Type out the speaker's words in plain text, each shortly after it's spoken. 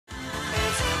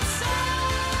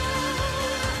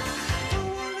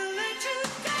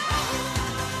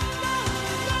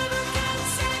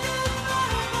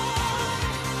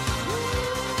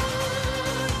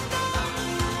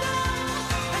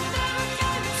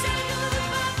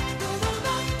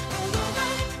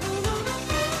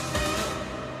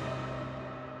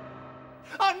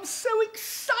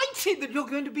that you're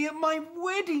going to be at my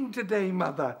wedding today,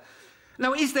 Mother.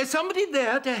 Now, is there somebody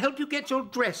there to help you get your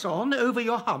dress on over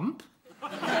your hump?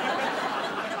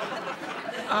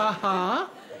 Uh-huh.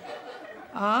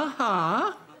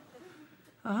 Uh-huh.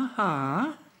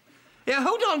 Uh-huh. Yeah,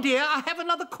 hold on, dear. I have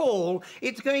another call.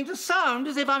 It's going to sound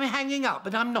as if I'm hanging up,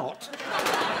 but I'm not.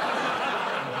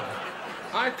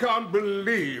 I can't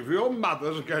believe your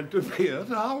mother's going to be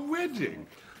at our wedding.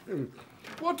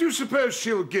 What do you suppose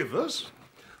she'll give us,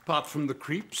 apart from the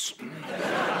creeps?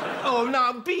 Oh,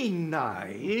 now, be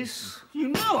nice. You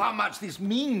know how much this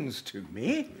means to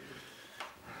me.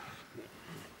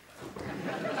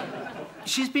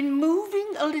 She's been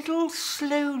moving a little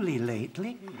slowly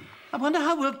lately. I wonder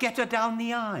how we'll get her down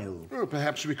the aisle. Well,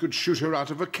 perhaps we could shoot her out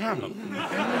of a cannon.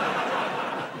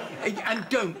 And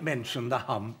don't mention the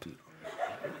hump.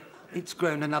 It's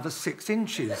grown another 6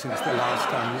 inches since the last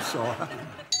time you saw her.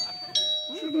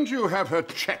 Shouldn't you have her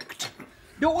checked?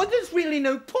 No, well, there's really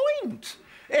no point.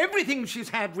 Everything she's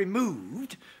had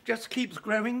removed just keeps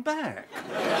growing back.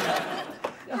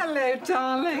 Hello,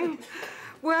 darling.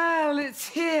 Well, it's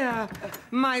here.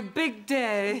 My big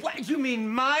day. What, you mean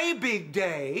my big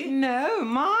day? No,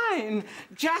 mine.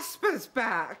 Jasper's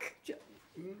back.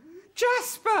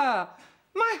 Jasper!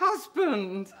 My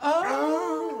husband.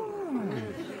 Oh.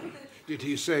 Did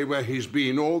he say where he's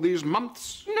been all these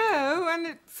months? No, and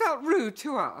it felt rude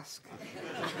to ask.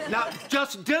 Now,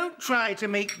 just don't try to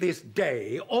make this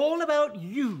day all about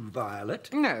you, Violet.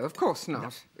 No, of course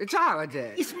not. It's our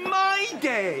day. It's my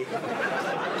day.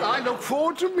 I look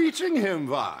forward to meeting him,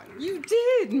 Vi. You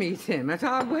did meet him at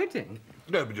our wedding.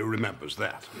 Nobody remembers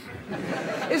that.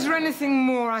 Is there anything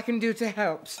more I can do to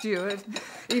help, Stuart,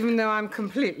 even though I'm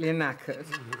completely knackered?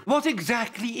 What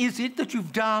exactly is it that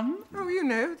you've done? Oh, you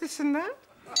know, this and that.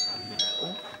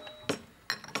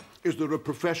 Is there a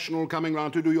professional coming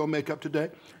round to do your makeup today?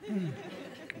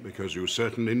 Because you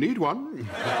certainly need one.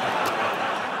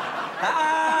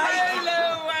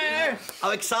 Hello,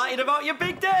 I'm excited about your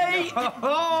big day.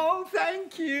 Oh,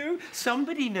 thank you.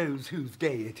 Somebody knows whose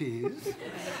day it is.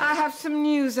 I have some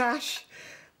news, Ash.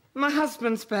 My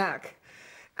husband's back,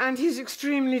 and he's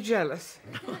extremely jealous.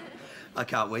 I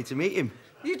can't wait to meet him.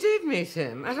 You did meet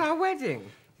him at our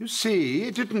wedding. You see,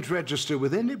 it didn't register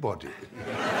with anybody.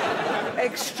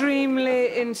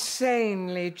 Extremely,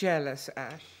 insanely jealous,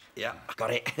 Ash. Yeah, I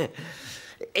got it.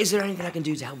 Is there anything I can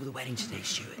do to help with the wedding today,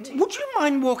 Stuart? Would you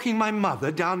mind walking my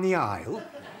mother down the aisle?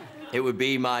 It would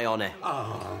be my honour.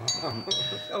 Oh.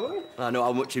 I know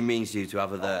how much it means to you to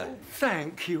have her there.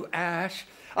 Thank you, Ash.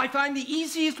 I find the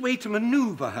easiest way to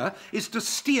manoeuvre her is to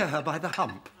steer her by the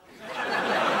hump.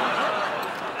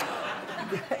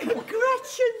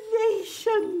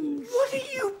 Congratulations! What are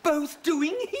you both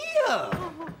doing here?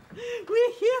 Oh,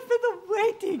 we're here for the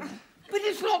wedding. But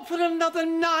it's not for another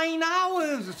 9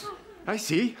 hours. I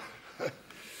see.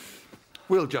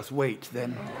 We'll just wait,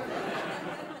 then.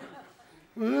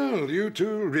 Well, you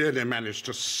two really managed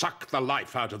to suck the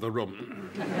life out of the room.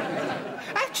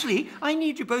 Actually, I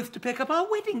need you both to pick up our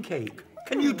wedding cake.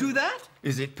 Can you do that?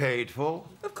 Is it paid for?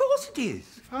 Of course it is.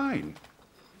 Fine.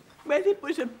 Well, it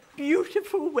was a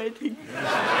beautiful wedding.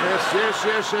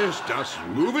 Yes. Just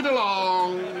move it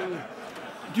along.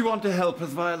 Do you want to help us,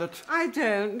 Violet? I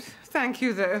don't. Thank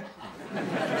you, though.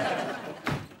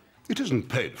 It isn't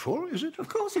paid for, is it? Of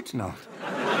course it's not.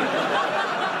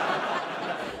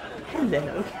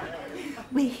 Hello.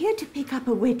 We're here to pick up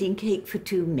a wedding cake for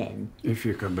 2 men. If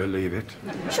you can believe it.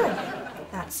 Sure.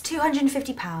 That's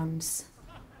 £250.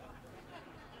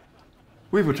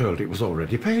 We were told it was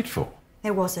already paid for.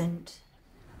 It wasn't.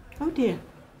 Oh, dear.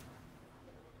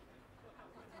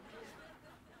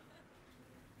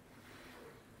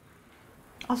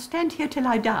 I'll stand here till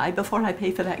I die before I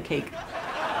pay for that cake.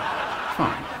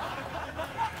 Fine.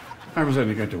 I was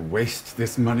only going to waste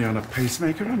this money on a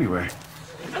pacemaker anyway.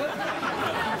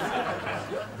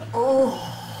 Oh.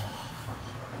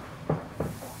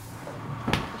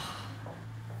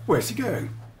 Where's he going?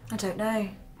 I don't know.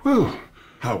 Well,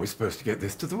 how are we supposed to get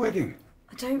this to the wedding?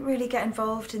 I don't really get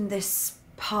involved in this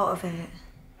part of it.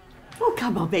 Oh,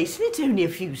 come on, Mason. It's only a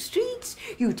few streets.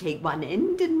 You take one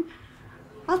end and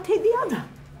I'll take the other.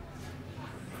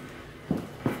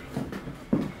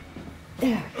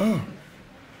 There. Oh.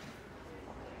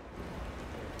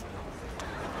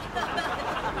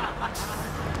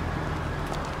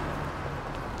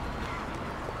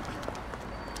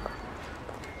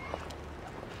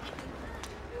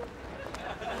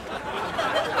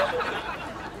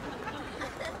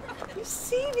 You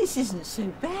see, this isn't so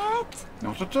bad.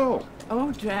 Not at all.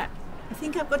 Oh, drat. I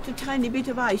think I've got a tiny bit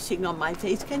of icing on my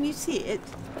face. Can you see it?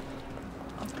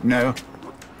 No.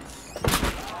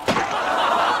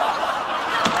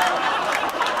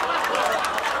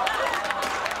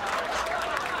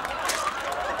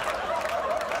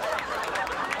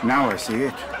 Now I see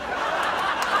it.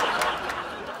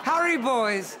 Hurry,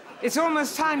 boys. It's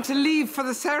almost time to leave for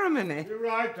the ceremony. You're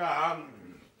right,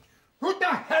 who the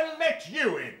hell let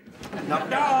you in? Knock,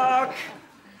 knock.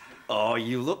 Oh,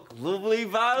 you look lovely,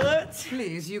 Violet.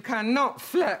 Please, you cannot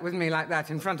flirt with me like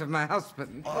that in front of my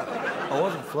husband. I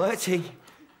wasn't flirting.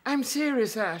 I'm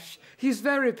serious, Ash. He's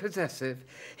very possessive.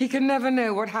 He can never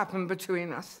know what happened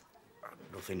between us.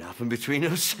 Nothing happened between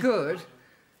us. Good.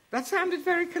 That sounded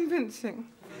very convincing.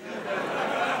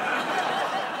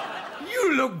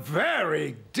 You look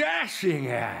very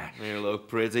dashing, Ash. You look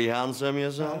pretty handsome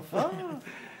yourself.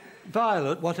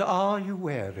 Violet, what are you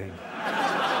wearing?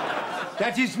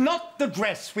 That is not the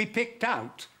dress we picked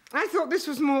out. I thought this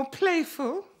was more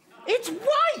playful. It's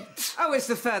white! Oh, it's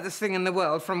the furthest thing in the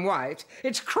world from white.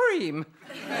 It's cream.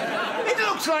 It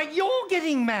looks like you're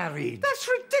getting married. That's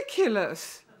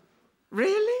ridiculous.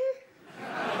 Really?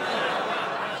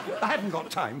 I haven't got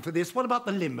time for this. What about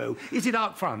the limo? Is it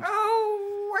out front?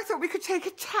 Oh, I thought we could take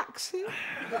a taxi.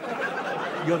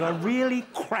 You're a really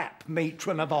crap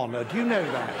matron of honour. Do you know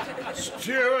that?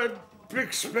 Stuart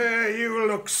Bixby, you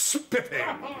look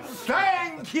spiffing.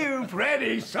 Thank you,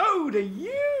 Freddie. So do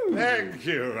you. Thank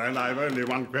you. And I've only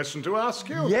one question to ask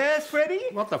you. Yes, Freddie?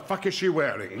 What the fuck is she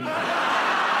wearing?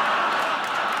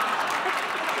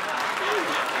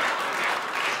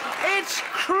 It's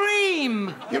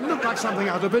cream. You look like something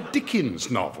out of a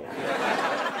Dickens novel.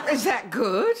 Is that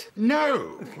good?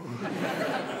 No.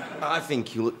 I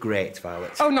think you look great,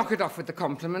 Violet. Oh, knock it off with the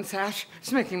compliments, Ash.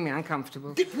 It's making me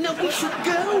uncomfortable. No, we should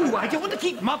go. I don't want to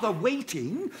keep Mother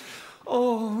waiting.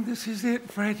 Oh, this is it,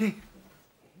 Freddie.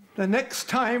 The next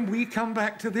time we come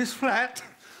back to this flat,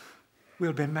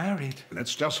 we'll be married.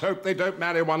 Let's just hope they don't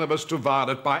marry one of us to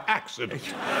Violet by accident.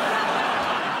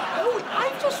 Oh,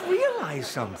 I've just realised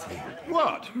something.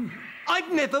 What?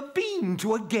 I've never been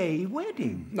to a gay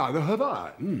wedding. Neither have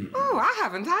I. Oh, I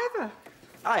haven't either.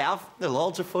 I have. They're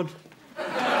loads of fun.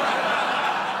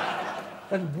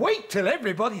 And wait till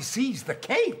everybody sees the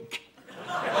cake.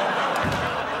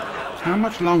 How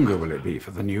much longer will it be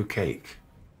for the new cake?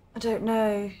 I don't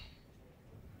know.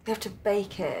 They have to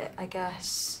bake it, I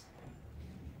guess.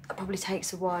 That probably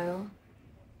takes a while.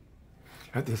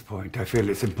 At this point, I feel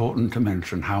it's important to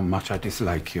mention how much I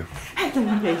dislike you.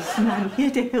 Hello, Mason. I'm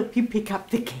here to help you pick up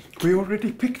the cake. We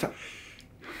already picked up.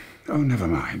 Oh, never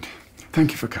mind.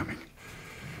 Thank you for coming.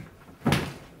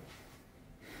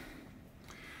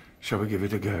 Shall we give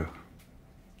it a go?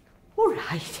 All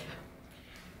right.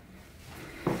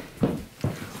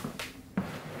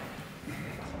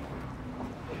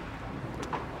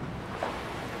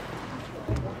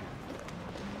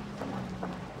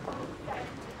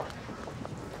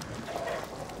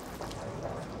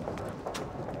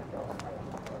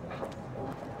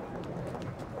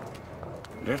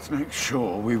 Let's make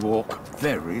sure we walk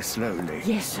very slowly.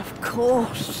 Yes, of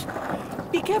course.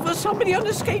 Be careful, somebody on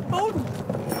a skateboard.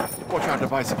 Watch out, the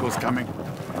bicycle's coming.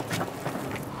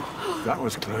 That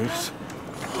was close.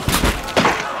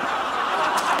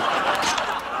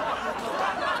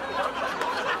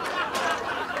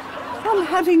 I'm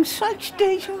having such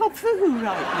deja vu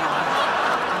right now.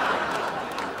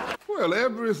 Well,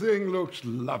 everything looks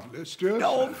lovely, Stuart.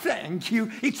 Oh, thank you.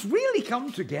 It's really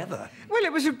come together. Well,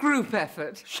 it was a group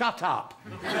effort. Shut up.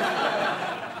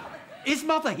 Is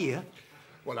Mother here?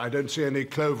 Well, I don't see any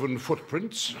cloven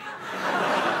footprints.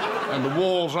 And the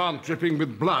walls aren't dripping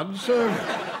with blood, so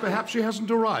perhaps she hasn't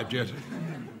arrived yet.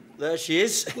 There she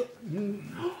is.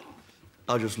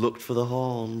 I just looked for the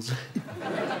horns.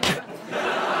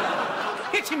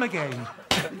 Hit him again.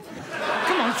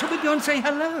 Come on, shall we go and say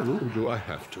hello? Oh, do I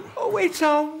have to? Oh, it's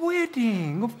our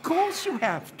wedding. Of course you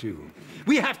have to.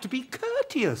 We have to be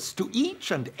courteous to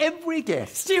each and every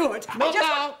guest. Stuart, Not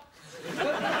now.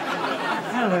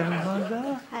 Hello,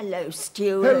 Mother. Hello,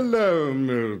 Stuart. Hello,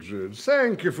 Mildred.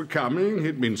 Thank you for coming.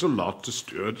 It means a lot to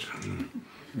Stuart.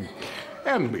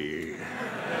 And me.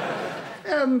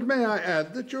 And may I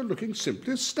add that you're looking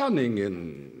simply stunning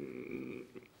in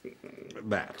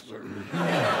that.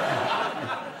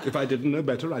 If I didn't know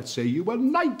better, I'd say you were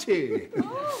 90.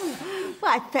 Oh,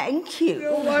 why, thank you.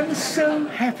 Oh, I'm so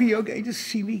happy you're going to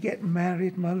see me get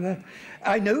married, Mother.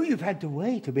 I know you've had to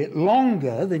wait a bit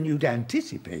longer than you'd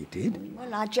anticipated.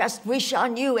 Well, I just wish I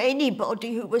knew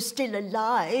anybody who was still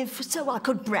alive so I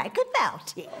could brag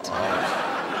about it.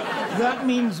 That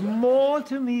means more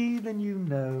to me than you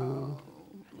know.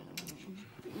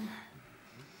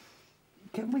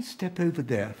 Can we step over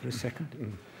there for a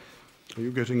second? Are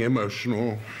you getting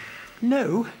emotional?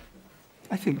 No,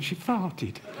 I think she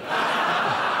farted.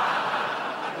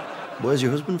 Where's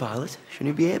your husband, Violet?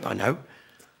 Shouldn't he be here by now?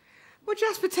 Well,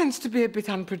 Jasper tends to be a bit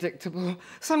unpredictable.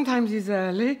 Sometimes he's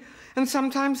early, and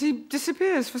sometimes he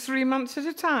disappears for 3 months at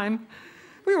a time.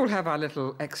 We all have our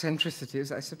little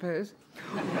eccentricities, I suppose.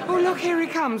 Oh, look, here he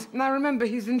comes. Now, remember,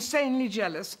 he's insanely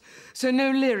jealous, so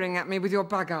no leering at me with your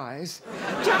bug eyes.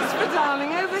 Jasper,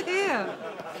 darling, over here.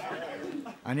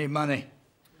 I need money.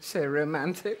 So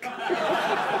romantic.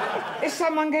 Is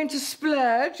someone going to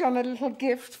splurge on a little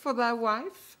gift for their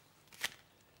wife?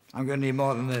 I'm going to need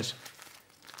more than this.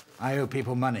 I owe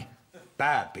people money.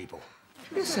 Bad people.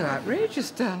 You're so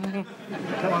outrageous, darling.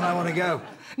 Come on, I want to go.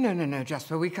 No,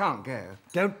 Jasper, we can't go.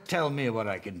 Don't tell me what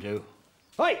I can do.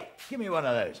 Oi, give me one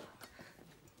of those.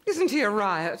 Isn't he a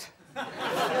riot?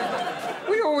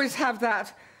 We always have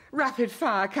that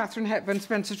rapid-fire Catherine Hepburn,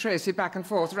 Spencer Tracy, back and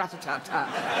forth, rat-a-tat-tat.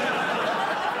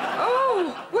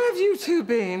 Oh, where have you two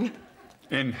been?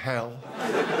 In hell.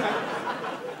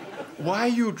 Why are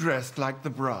you dressed like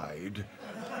the bride?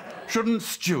 Shouldn't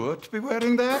Stuart be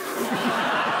wearing that?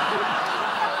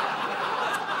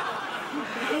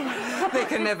 They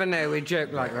can never know we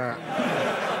joke like that.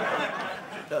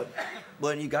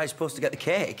 Weren't you guys supposed to get the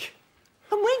cake?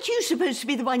 And weren't you supposed to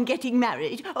be the one getting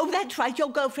married? Oh, that's right, your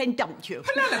girlfriend dumped you.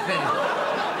 Penelope!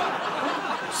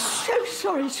 So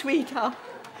sorry, sweetheart.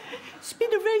 It's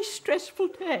been a very stressful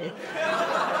day.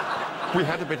 We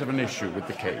had a bit of an issue with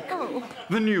the cake. Oh.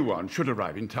 The new one should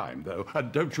arrive in time, though,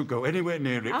 and don't you go anywhere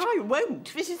near it. I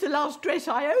won't. This is the last dress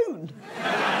I own.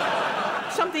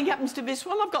 Something happens to this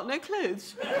one, I've got no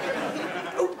clothes.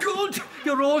 Oh, good.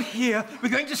 You're all here. We're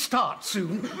going to start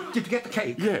soon. Did you get the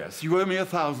cake? Yes, you owe me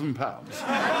 £1,000.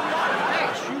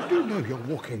 Yes, you do know you're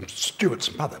walking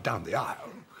Stuart's mother down the aisle.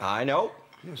 I know.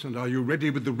 Yes, and are you ready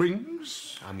with the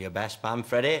rings? I'm your best man,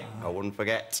 Freddie. I wouldn't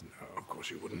forget. No, of course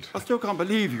you wouldn't. I still can't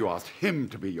believe you asked him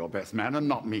to be your best man and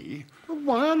not me.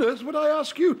 Why on earth would I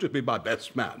ask you to be my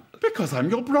best man? Because I'm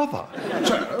your brother.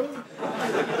 So?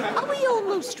 Are we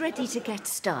almost ready to get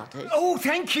started? Oh,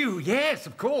 thank you. Yes,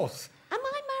 of course. Am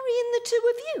I marrying the two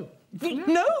of you?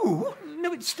 No,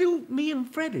 it's still me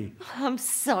and Freddie. I'm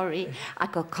sorry. I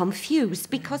got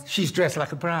confused because... She's dressed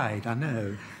like a bride, I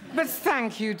know. But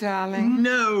thank you, darling.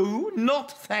 No, not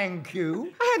thank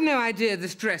you. I had no idea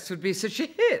this dress would be such a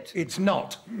hit. It's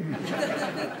not.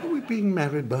 Are we being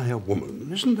married by a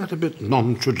woman? Isn't that a bit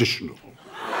non-traditional?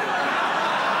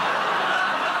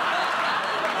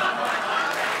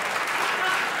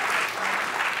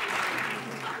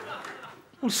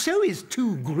 Well, so is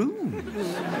two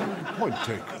grooms. Point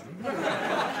taken.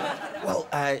 Well,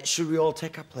 should we all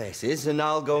take our places and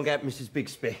I'll go and get Mrs.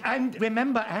 Bixby? And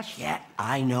remember, Ash... Yeah,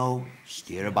 I know.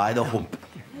 Steer her by the hump.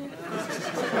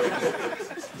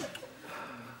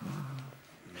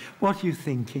 What are you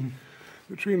thinking?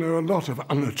 But we know a lot of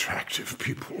unattractive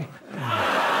people.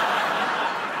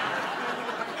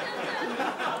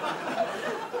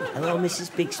 Hello,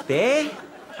 Mrs. Bixby.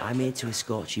 I'm here to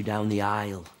escort you down the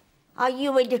aisle. Are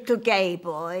you a little gay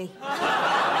boy?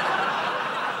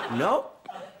 No,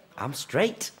 I'm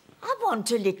straight. I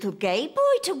want a little gay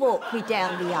boy to walk me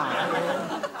down the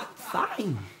aisle.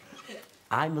 Fine.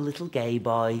 I'm a little gay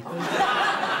boy.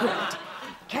 Good.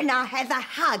 Can I have a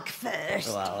hug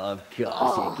first? Well, of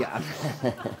course you can.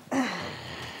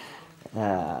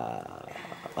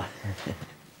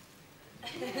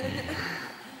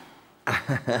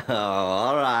 Oh,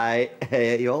 all right.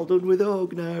 You all done with the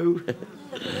hug now?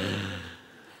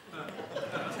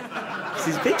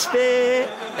 Mrs. Bixby.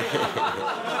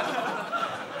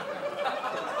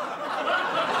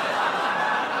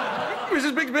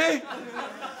 Mrs. Bixby!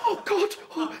 Oh, God.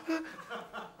 Oh,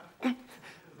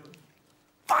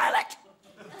 Violet!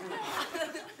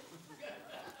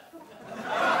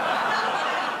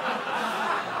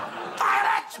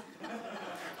 Violet!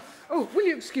 Oh, will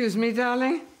you excuse me,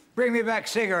 darling? Bring me back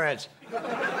cigarettes.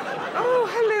 Oh,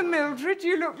 hello, Mildred.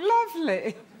 You look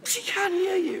lovely. She can't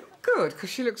hear you. Good, because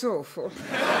she looks awful.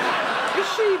 Is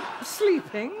she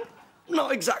sleeping?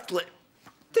 Not exactly.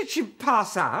 Did she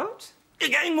pass out? You're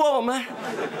getting warmer.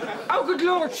 Oh, good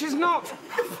Lord, she's not.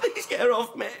 Please get her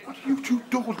off me. What are you two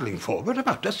dawdling for? We're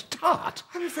about to start.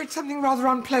 I'm afraid something rather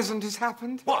unpleasant has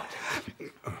happened. What?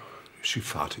 Is she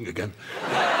farting again?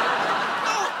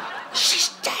 Oh, she's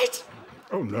dead.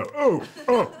 Oh, no.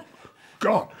 Oh,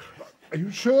 God. Are you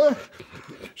sure?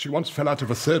 She once fell out of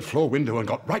a third-floor window and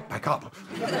got right back up.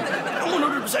 I'm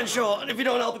 100% sure, and if you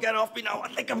don't help her get off me now, I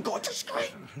think I'm going to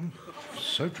scream.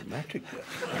 So dramatic.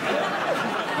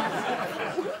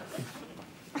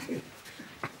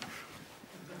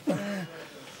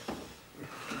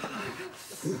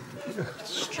 It's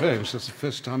strange. That's the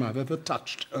first time I've ever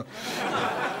touched her.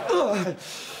 Oh,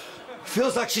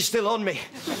 feels like she's still on me.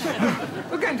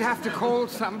 We're going to have to call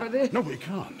somebody. No, we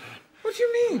can't. What do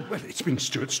you mean? Well, it's been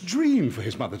Stuart's dream for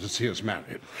his mother to see us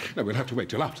married. No, we'll have to wait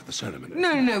till after the ceremony.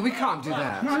 No, we can't do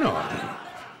that. Why not?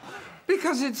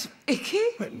 Because it's icky?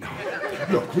 Well, no.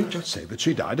 Look, we just say that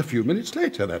she died a few minutes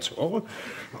later, that's all.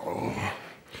 Oh.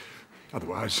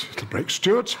 Otherwise, it'll break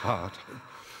Stuart's heart.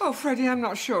 Oh, Freddie, I'm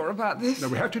not sure about this. No,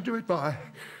 we have to do it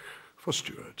for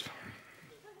Stuart.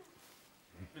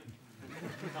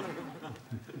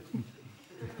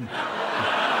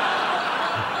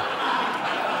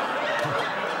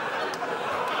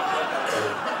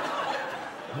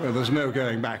 Well, there's no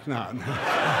going back now.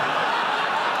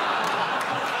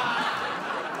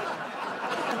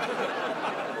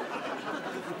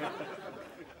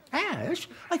 Ash,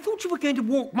 I thought you were going to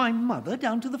walk my mother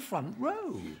down to the front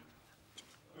row.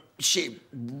 She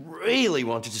really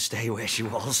wanted to stay where she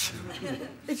was.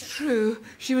 It's true.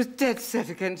 She was dead set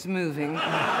against moving.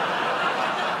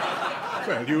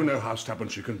 Well, you know how stubborn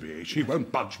she can be. She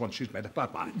won't budge once she's made up her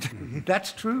mind.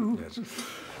 That's true. Yes.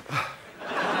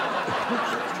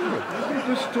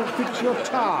 Just fix your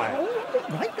tie. Oh,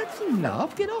 right, that's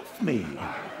enough. Get off me.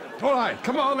 All right,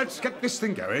 come on, let's get this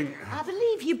thing going. I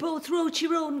believe you both wrote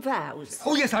your own vows.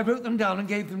 Oh, yes, I wrote them down and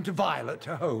gave them to Violet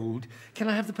to hold. Can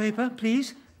I have the paper,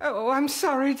 please? Oh, I'm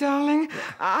sorry, darling.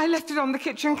 I left it on the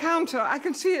kitchen counter. I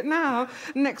can see it now,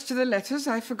 next to the letters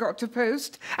I forgot to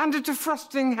post, and a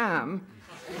defrosting ham.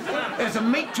 As a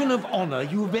matron of honour,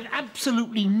 you have been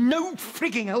absolutely no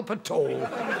frigging help at all.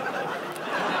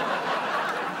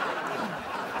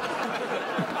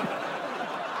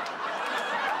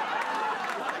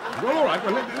 All right,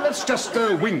 well, let's just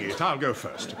wing it. I'll go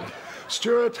first.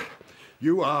 Stuart,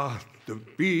 you are the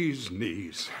bee's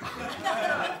knees.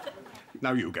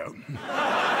 Now you go.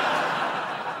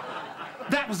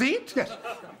 That was it? Yes.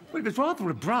 Well, it was rather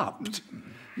abrupt.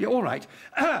 Yeah, all right.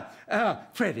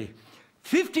 Freddie,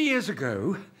 50 years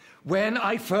ago, when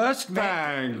I first met...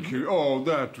 Thank you. Oh,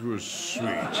 that was sweet.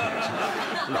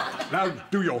 Right, now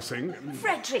do your thing.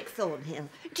 Frederick Thornhill,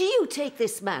 do you take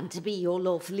this man to be your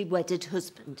lawfully wedded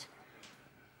husband?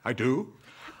 I do.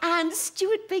 And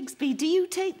Stuart Bigsby, do you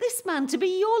take this man to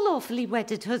be your lawfully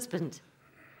wedded husband?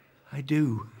 I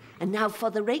do. And now for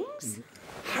the rings?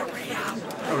 Hurry up.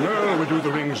 Oh, no, we'll do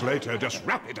the rings later. Just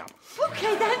wrap it up.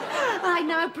 OK, then. I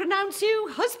now pronounce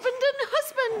you husband and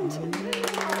husband.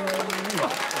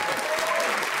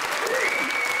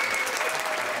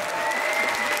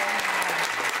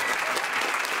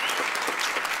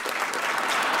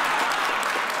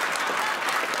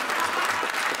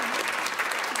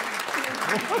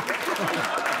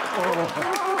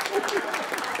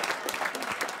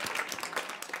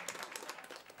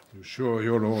 You sure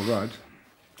you're all right?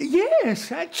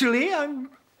 Yes, actually, I'm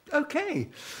okay.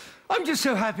 I'm just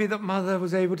so happy that Mother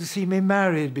was able to see me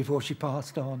married before she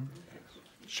passed on.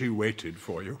 She waited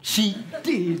for you. She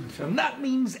did, and that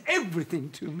means everything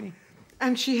to me.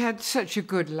 And she had such a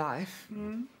good life.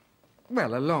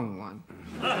 Well, a long one.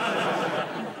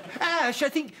 Ash, I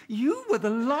think you were the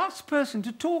last person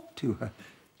to talk to her.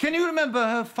 Can you remember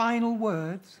her final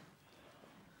words?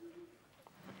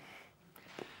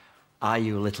 Are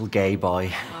you a little gay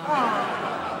boy?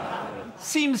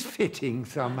 Seems fitting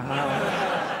somehow.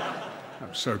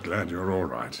 I'm so glad you're all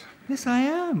right. Yes, I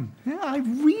am. Yeah, I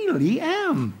really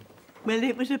am. Well,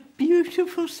 it was a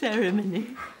beautiful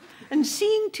ceremony. And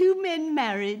seeing two men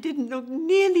married didn't look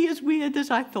nearly as weird as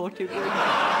I thought it would.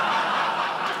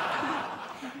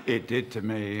 It did to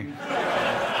me.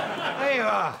 There you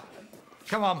are.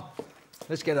 Come on.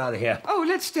 Let's get out of here. Oh,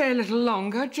 let's stay a little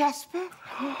longer, Jasper.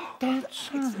 That's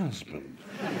her husband.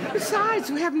 Besides,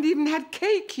 we haven't even had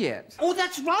cake yet. Oh,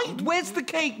 that's right. Where's the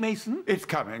cake, Mason? It's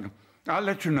coming. I'll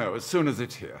let you know as soon as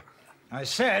it's here. I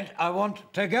said I want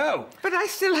to go. But I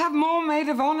still have more maid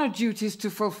of honour duties to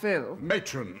fulfil.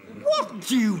 Matron. What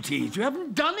duties? You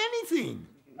haven't done anything.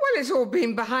 Well, it's all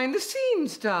been behind the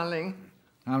scenes, darling.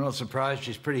 I'm not surprised.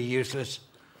 She's pretty useless.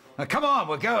 Now, come on,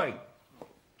 we're going.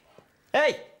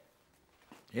 Hey,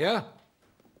 Yeah?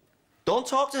 don't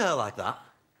talk to her like that.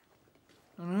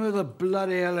 And who the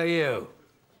bloody hell are you?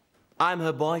 I'm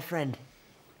her boyfriend.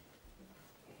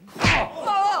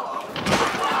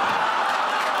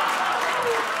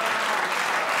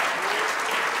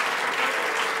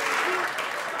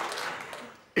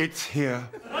 It's here.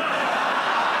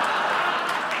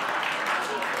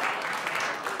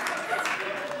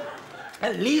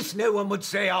 At least no one would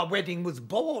say our wedding was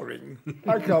boring.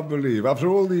 I can't believe, after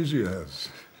all these years,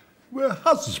 we're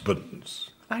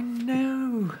husbands. I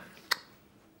know.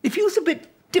 It feels a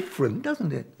bit different,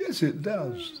 doesn't it? Yes, it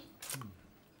does.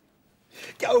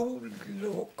 Oh,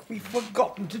 look, we've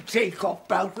forgotten to take off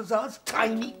Balthazar's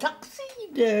tiny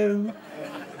tuxedo.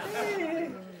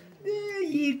 There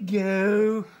you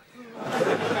go.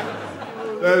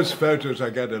 Those photos are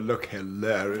going to look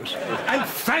hilarious. And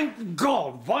thank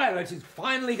God Violet is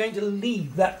finally going to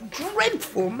leave that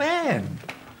dreadful man.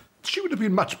 She would have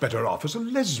been much better off as a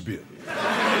lesbian.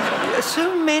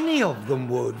 So many of them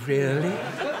would, really.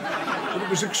 But it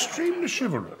was extremely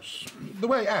chivalrous. The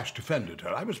way Ash defended her,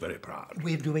 I was very proud.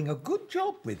 We're doing a good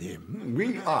job with him.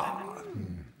 We are.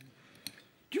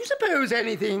 Do you suppose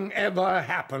anything ever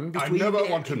happened between... I never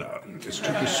want to know. It's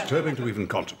too disturbing to even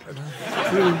contemplate.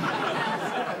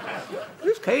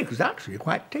 This cake is actually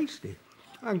quite tasty.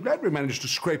 I'm glad we managed to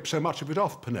scrape so much of it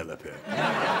off Penelope.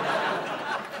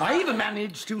 I even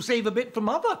managed to save a bit for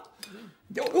Mother.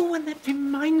 Oh, and that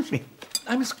reminds me.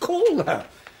 I must call her.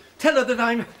 Tell her that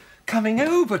I'm coming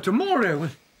over tomorrow.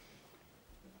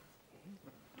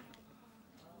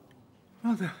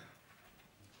 Mother.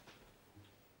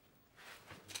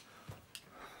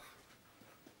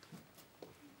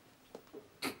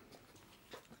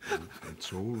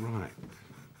 It's all right.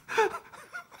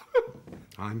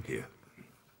 I'm here.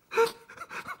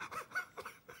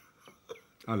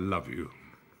 I love you.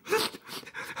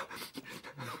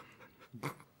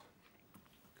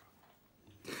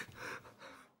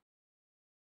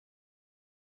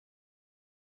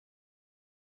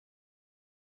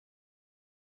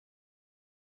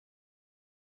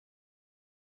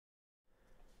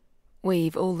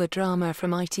 We've all the drama from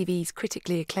ITV's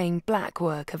critically acclaimed Black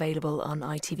Work available on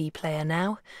ITV Player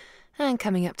now. And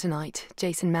coming up tonight,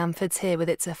 Jason Manford's here with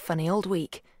It's a Funny Old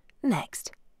Week.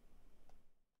 Next.